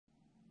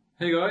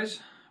Hey guys,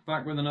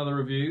 back with another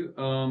review.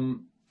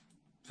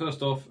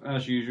 First off,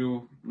 as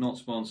usual, not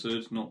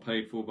sponsored, not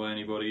paid for by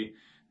anybody.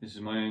 This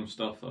is my own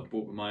stuff that I've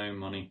bought with my own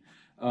money.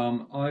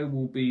 I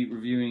will be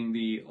reviewing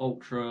the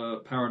Altra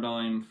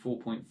Paradigm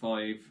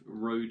 4.5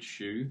 road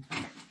shoe.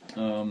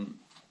 I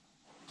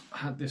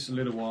had this a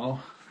little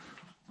while.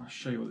 I'll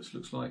show you what this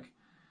looks like.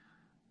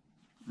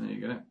 There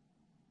you go.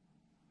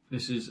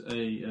 This is a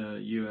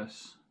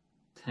US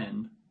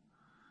 10.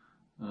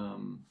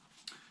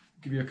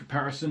 Give you a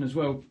comparison as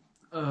well.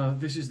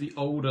 This is the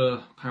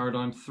older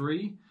Paradigm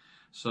 3,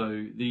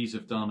 so these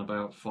have done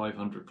about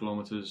 500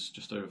 kilometers,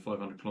 just over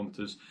 500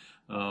 kilometers.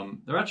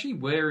 They're actually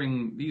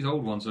wearing, these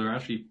old ones are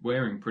actually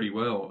wearing pretty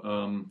well.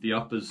 The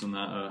uppers and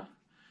that are,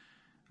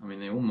 I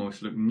mean, they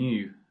almost look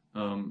new.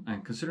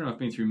 And considering I've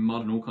been through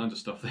mud and all kinds of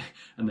stuff,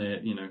 and they're,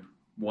 you know,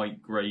 white,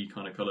 grey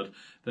kind of coloured,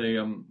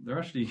 they're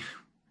actually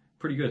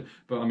pretty good.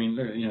 But I mean,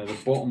 look, you know, the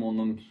bottom on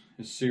them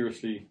is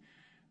seriously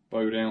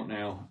bowed out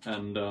now,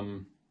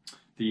 and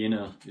the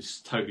inner is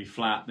totally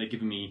flat. They're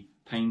giving me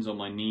pains on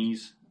my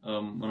knees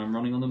when I'm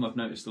running on them. I've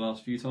noticed the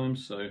last few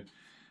times, so it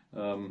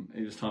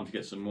is time to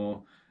get some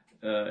more.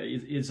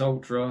 It's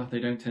Ultra.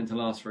 They don't tend to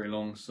last very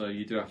long, so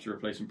you do have to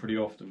replace them pretty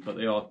often, but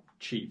they are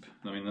cheap.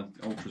 I mean,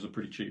 the Ultras are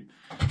pretty cheap.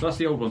 So that's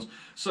the old ones.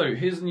 So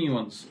here's the new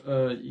ones.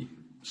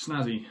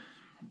 Snazzy.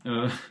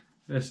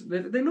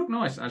 They look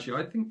nice,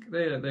 actually. I think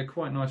they're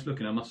quite nice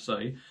looking, I must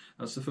say.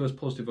 That's the first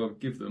positive I would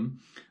give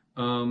them.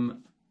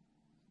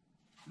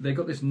 They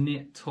got this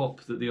knit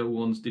top that the old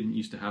ones didn't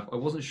used to have. I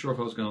wasn't sure if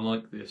I was going to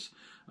like this.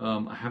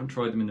 I haven't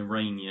tried them in the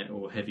rain yet,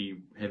 or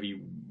heavy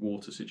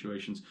water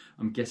situations.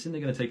 I'm guessing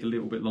they're going to take a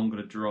little bit longer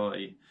to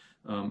dry,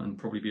 and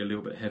probably be a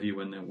little bit heavier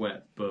when they're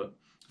wet, but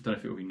I don't know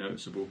if it will be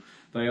noticeable.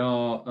 They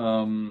are,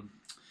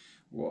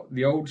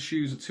 the old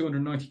shoes are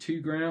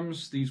 292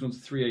 grams, these ones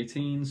are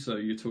 318, so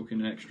you're talking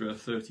an extra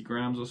 30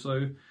 grams or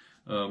so,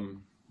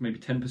 maybe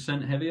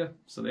 10% heavier,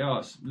 so they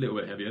are a little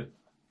bit heavier.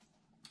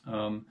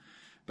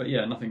 But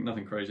yeah,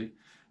 nothing crazy.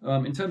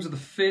 In terms of the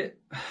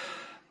fit,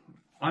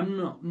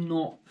 I'm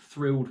not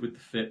thrilled with the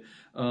fit.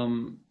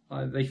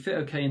 They fit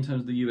okay in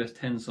terms of the US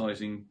 10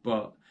 sizing,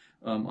 but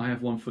I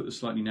have one foot that's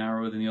slightly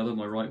narrower than the other,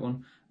 my right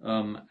one,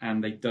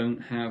 and they don't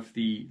have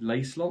the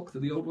lace lock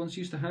that the old ones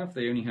used to have.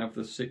 They only have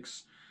the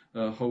 6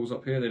 holes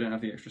up here. They don't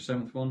have the extra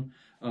 7th one,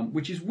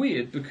 which is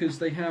weird because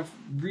they have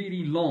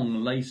really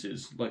long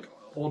laces, like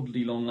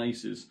oddly long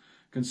laces,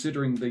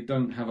 considering they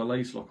don't have a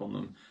lace lock on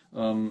them.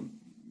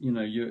 You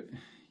know,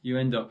 you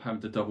end up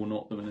having to double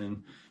knot them and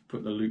then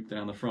put the loop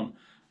down the front.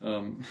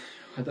 I'm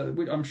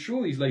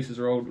sure these laces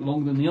are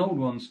longer than the old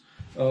ones.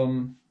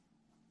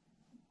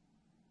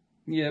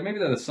 Yeah, maybe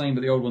they're the same,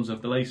 but the old ones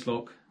have the lace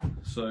lock,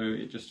 so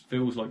it just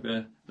feels like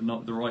they're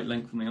not the right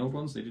length from the old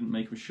ones. They didn't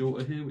make them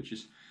shorter here, which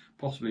is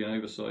possibly an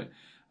oversight.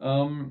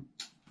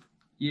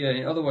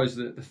 Yeah, otherwise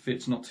the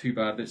fit's not too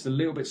bad. It's a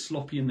little bit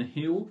sloppy in the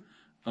heel,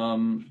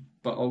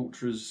 but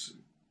Ultras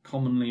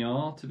commonly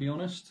are, to be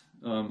honest.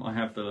 I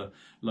have the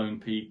Lone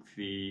Peak,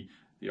 the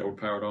old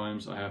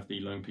Paradigms. I have the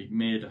Lone Peak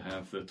Mid. I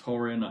have the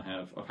Torin.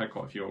 I've had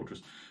quite a few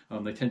Ultras.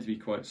 They tend to be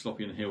quite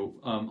sloppy in the hill.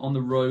 On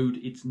the road,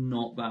 it's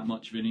not that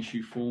much of an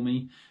issue for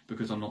me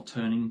because I'm not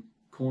turning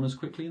corners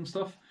quickly and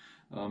stuff.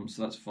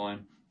 So that's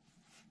fine.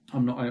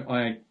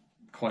 I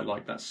quite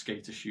like that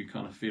skater shoe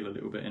kind of feel a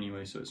little bit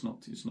anyway, so it's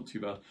not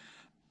too bad.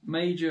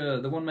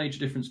 The one major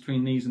difference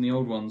between these and the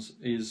old ones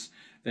is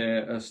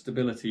their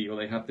stability, or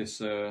they have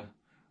this what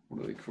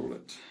do they call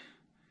it?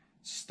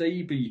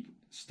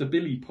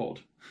 Stabilipod.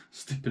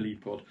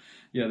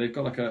 Yeah, they've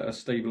got like a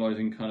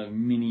stabilizing kind of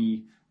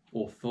mini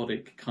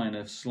orthotic kind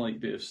of slight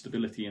bit of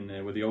stability in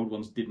there where the old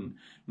ones didn't.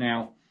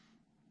 Now,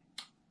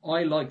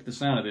 I liked the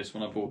sound of this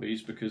when I bought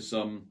these because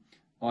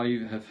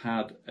I have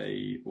had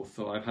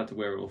I've had to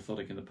wear an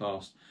orthotic in the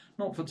past,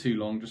 not for too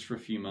long, just for a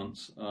few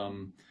months,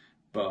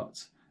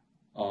 but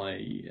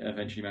I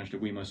eventually managed to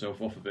wean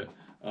myself off of it,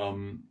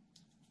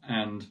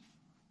 and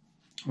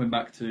went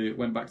back to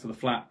the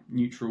flat,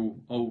 neutral,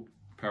 old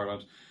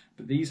Paradigms.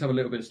 But these have a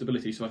little bit of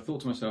stability, so I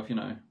thought to myself, you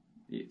know,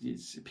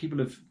 people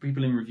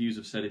in reviews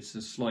have said it's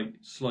a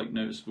slight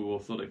noticeable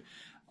orthotic.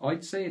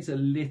 I'd say it's a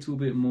little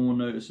bit more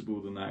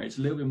noticeable than that. It's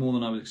a little bit more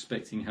than I was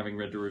expecting, having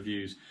read the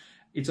reviews.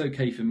 It's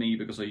okay for me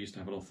because I used to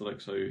have an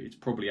orthotic, so it's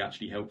probably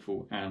actually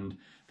helpful. And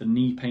the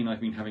knee pain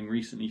I've been having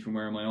recently from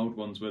wearing my old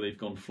ones, where they've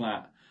gone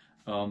flat,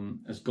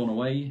 has gone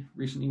away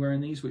recently wearing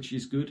these, which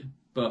is good.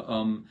 But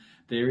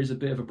there is a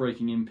bit of a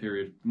breaking in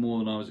period, more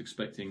than I was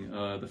expecting.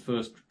 The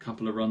first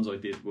couple of runs I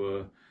did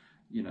were,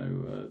 you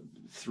know,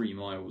 3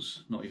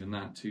 miles, not even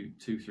that,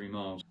 2-3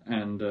 miles,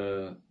 and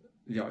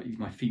yeah,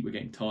 my feet were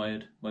getting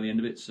tired by the end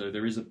of it. So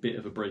there is a bit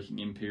of a breaking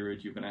in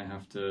period. You're going to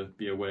have to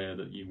be aware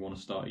that you want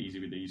to start easy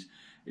with these.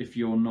 If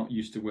you're not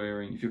used to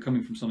wearing, if you're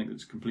coming from something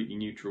that's completely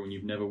neutral and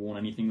you've never worn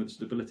anything with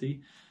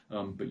stability,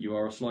 but you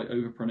are a slight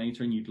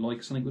overpronator and you'd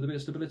like something with a bit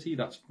of stability,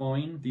 that's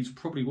fine. These will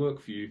probably work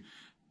for you,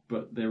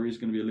 but there is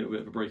going to be a little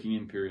bit of a breaking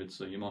in period,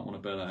 so you might want to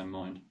bear that in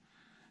mind.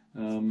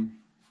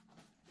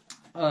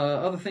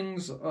 Other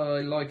things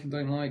I like and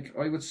don't like,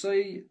 I would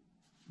say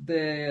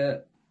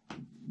they're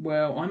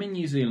Well, I'm in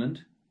New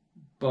Zealand,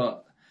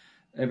 but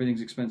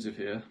everything's expensive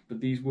here. But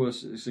these were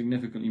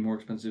significantly more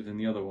expensive than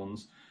the other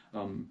ones.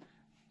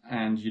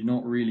 And you're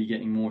not really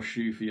getting more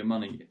shoe for your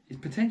money.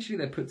 Potentially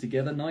they're put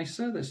together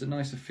nicer, there's a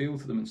nicer feel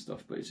to them and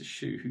stuff, but it's a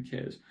shoe, who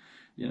cares?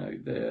 You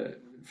know,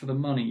 for the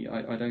money,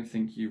 I don't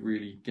think you're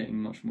really getting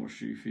much more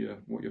shoe for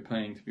what you're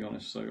paying, to be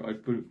honest. So I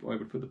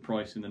would put the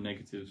price in the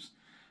negatives,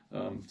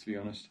 to be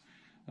honest.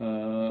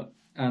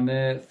 And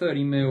they're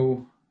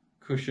 30mm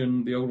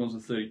cushion, the old ones are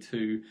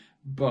 32,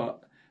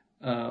 but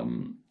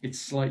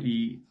it's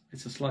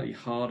a slightly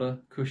harder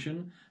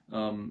cushion,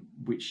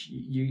 which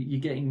you're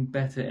getting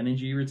better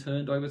energy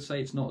returned, I would say.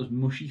 It's not as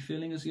mushy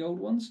feeling as the old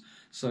ones.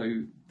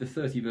 So the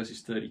 30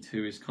 versus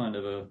 32 is kind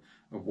of a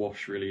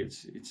wash, really.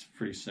 It's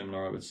pretty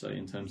similar, I would say,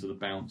 in terms of the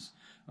bounce.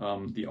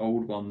 The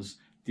old ones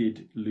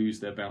did lose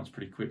their bounce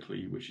pretty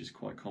quickly, which is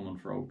quite common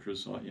for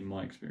Ultras, in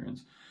my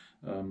experience.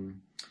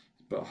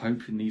 But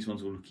hoping these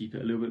ones will keep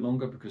it a little bit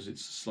longer, because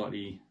it's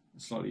slightly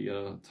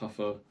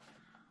tougher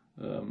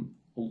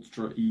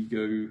Ultra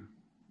Ego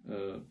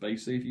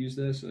base they've used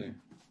there. So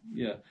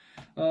yeah,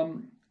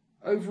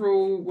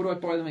 overall, would I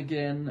buy them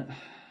again?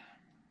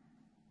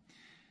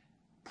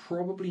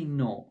 Probably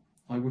not.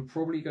 I would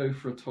probably go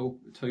for a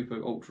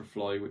Topo Ultra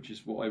Fly, which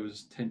is what I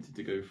was tempted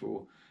to go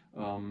for,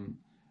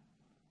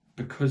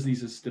 because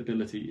these are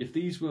stability. If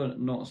these were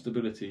not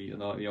stability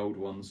like the old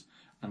ones,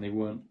 and they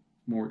weren't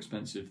more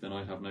expensive, then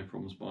I'd have no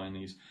problems buying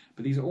these.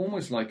 But these are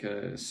almost like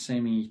a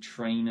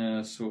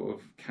semi-trainer sort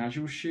of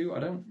casual shoe.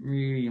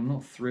 I'm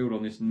not thrilled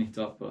on this knit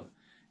upper.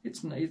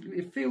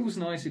 It feels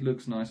nice, it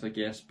looks nice, I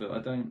guess, but I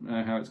don't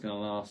know how it's going to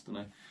last, and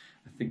I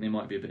think they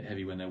might be a bit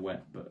heavy when they're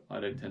wet, but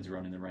I don't tend to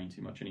run in the rain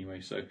too much anyway.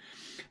 So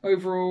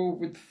overall,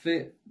 with the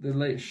fit, the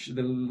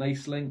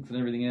lace length and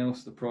everything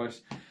else, the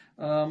price,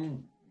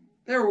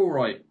 they're all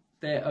right.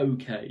 They're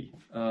okay.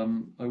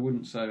 I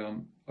wouldn't say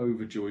I'm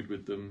overjoyed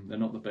with them. They're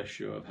not the best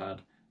shoe I've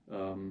had,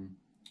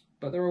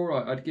 but they're all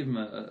right. I'd give them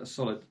a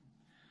solid,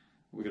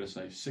 what we're going to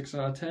say, 6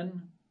 out of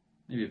 10.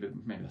 Maybe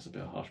that's a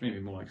bit harsh. Maybe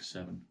more like a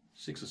 7.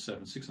 6 or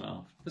 7,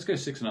 6.5. Let's go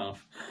 6.5.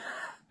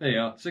 There you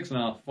are,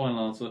 6.5.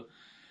 Final answer.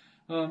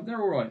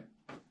 They're all right.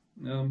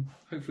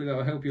 Hopefully that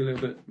will help you a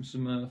little bit with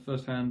some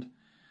first-hand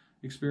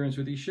experience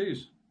with these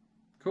shoes.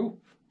 Cool.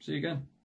 See you again.